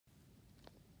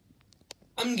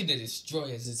I'm gonna destroy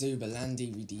a Zuzubaland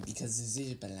DVD because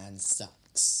Zuzubaland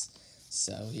sucks.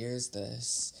 So here's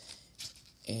this,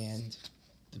 and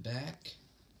the back,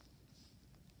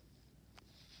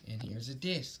 and here's a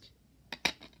disc.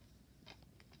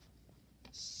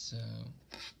 So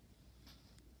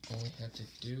all we have to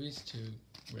do is to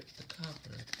rip the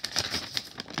cover.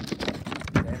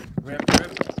 Rip.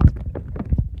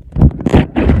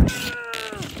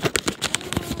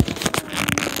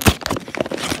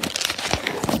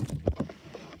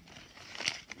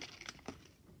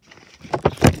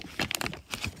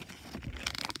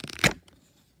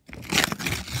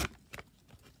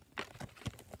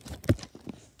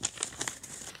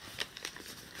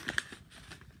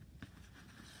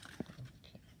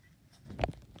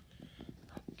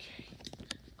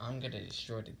 I'm gonna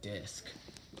destroy the disc.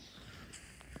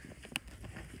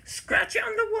 Scratch it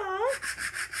on the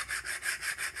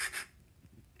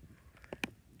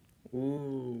wall.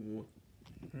 Ooh,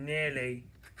 nearly.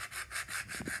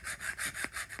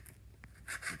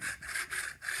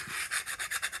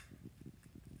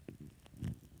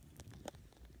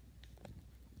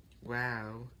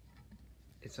 Wow,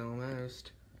 it's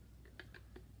almost.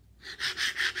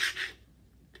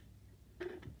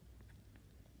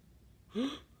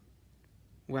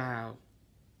 Wow,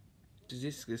 the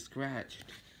disc is scratched.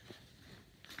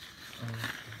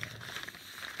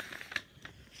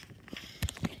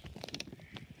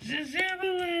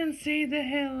 Zuzubaland, say the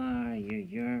hell are you?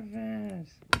 You're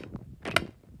fast.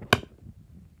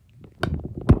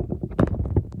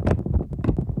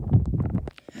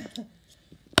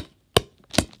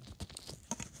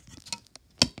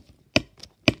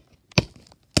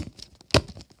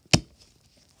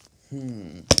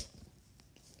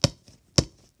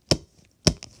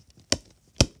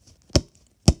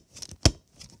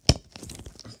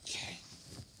 Okay.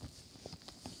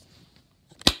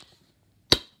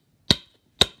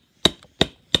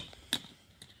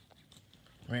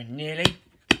 We're nearly.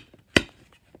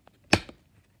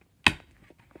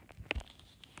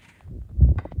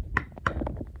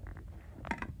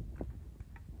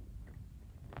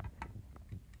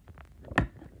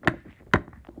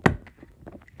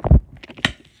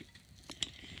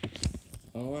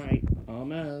 Alright,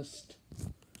 almost.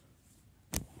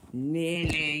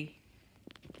 Nearly.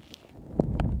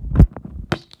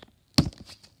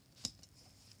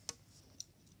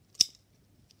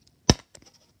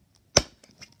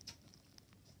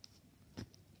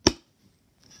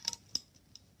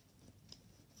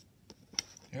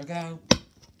 Here we go.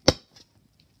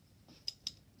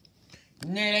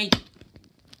 Nearly.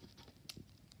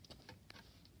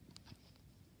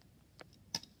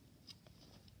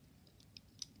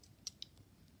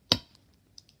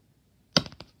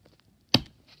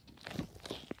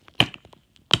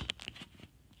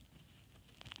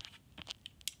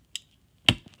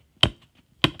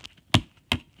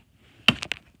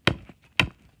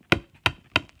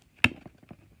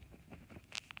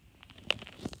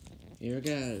 Here it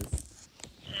goes.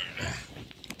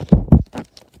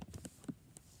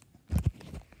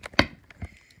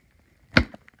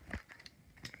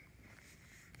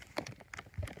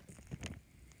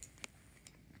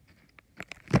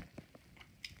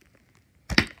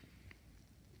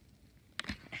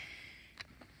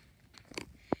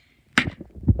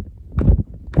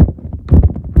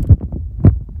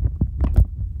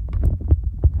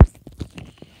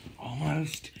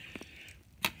 Almost.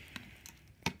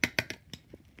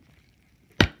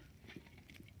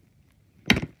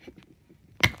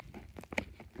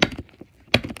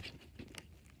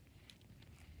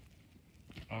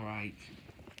 Alright.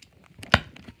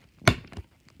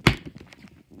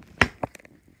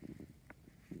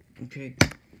 Okay.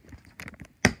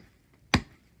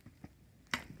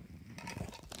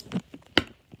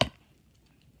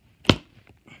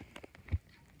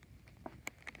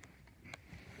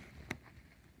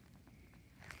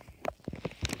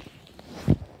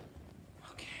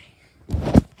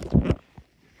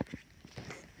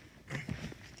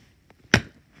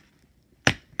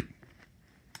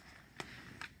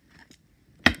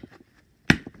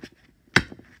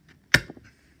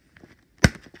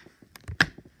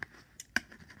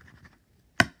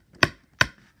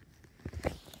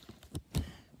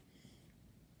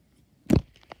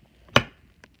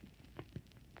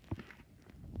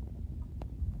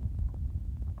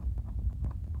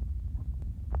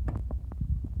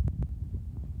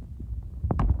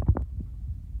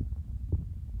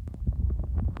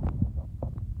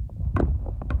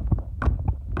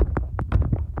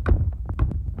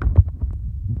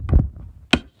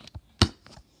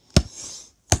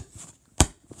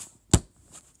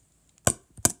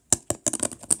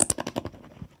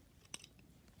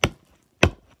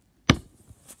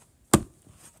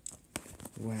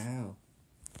 Wow.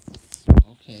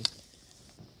 Okay.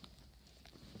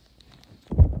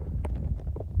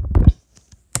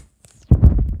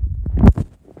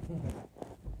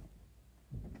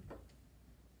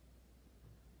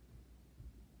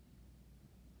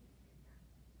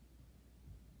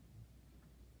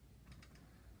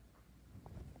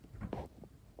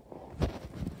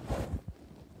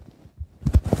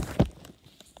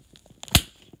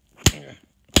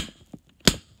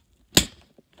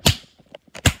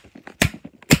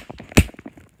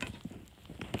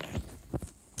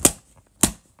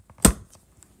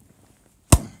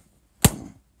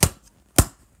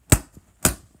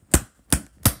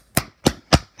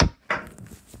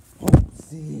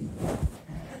 See.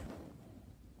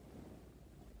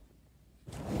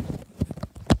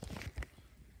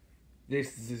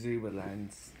 This is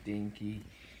Zuzubaland, stinky.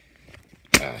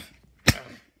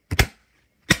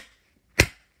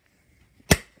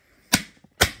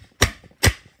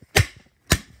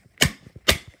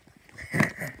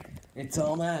 It's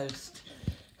almost.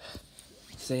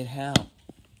 Say how.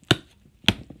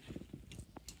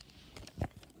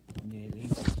 Nearly.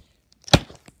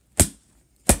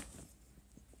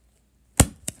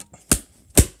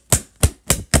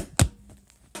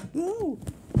 Ooh!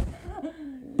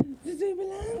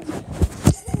 Zuzubaland!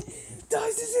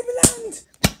 Die, Zuzubaland!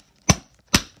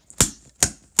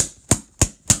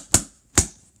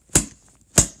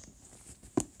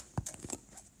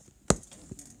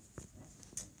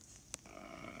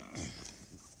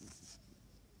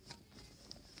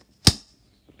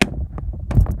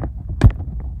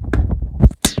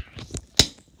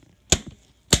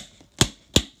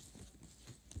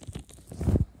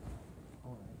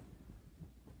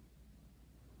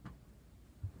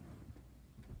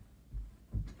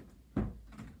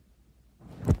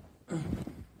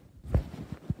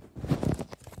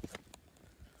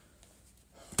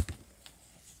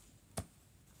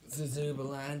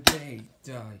 Zuzubaland, they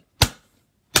die.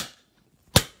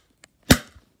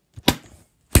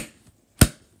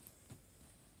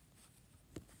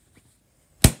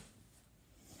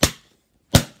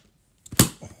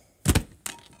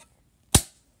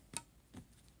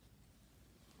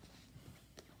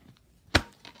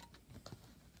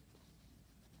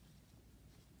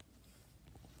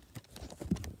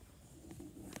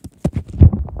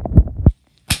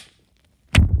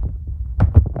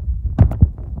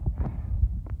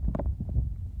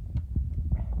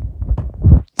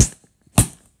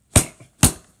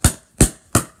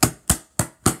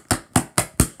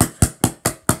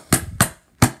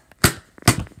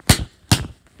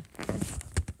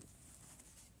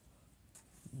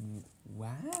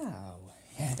 Wow.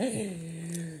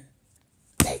 Take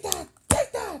that!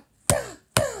 Take that!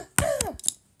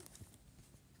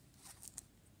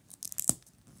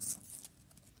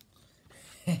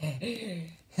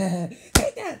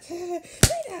 Take that! Take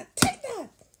that! Take that!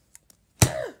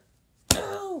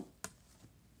 Oh!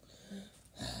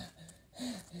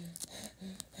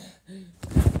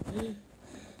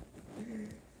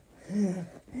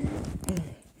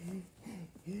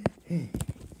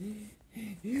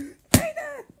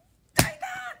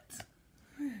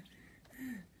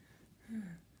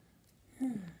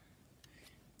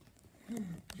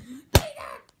 Take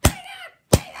that!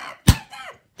 Take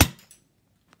that!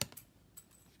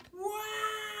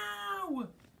 Wow!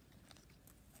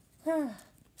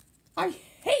 I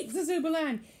hate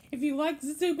Zuzubaland! If you like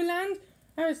Zuzubaland,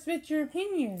 I respect your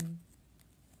opinion.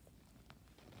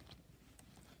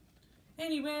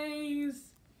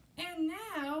 Anyways, and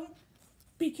now,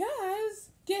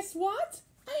 because, guess what?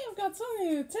 I have got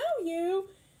something to tell you.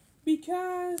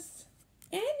 Because,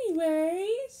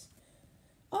 anyways,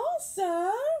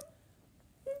 also,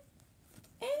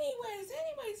 anyways,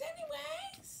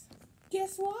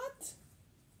 guess what?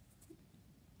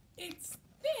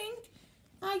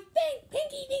 I think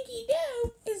Pinky Dinky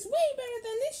Doo is way better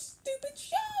than this stupid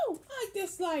show I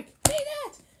dislike. Say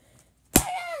that! Say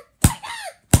that! Say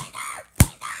that! Say that!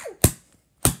 Say that!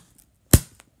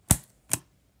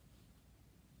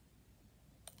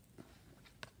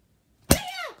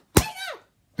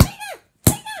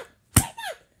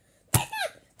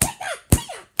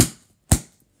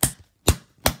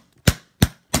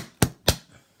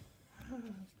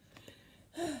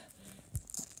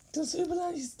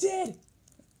 Zuzubaland is dead.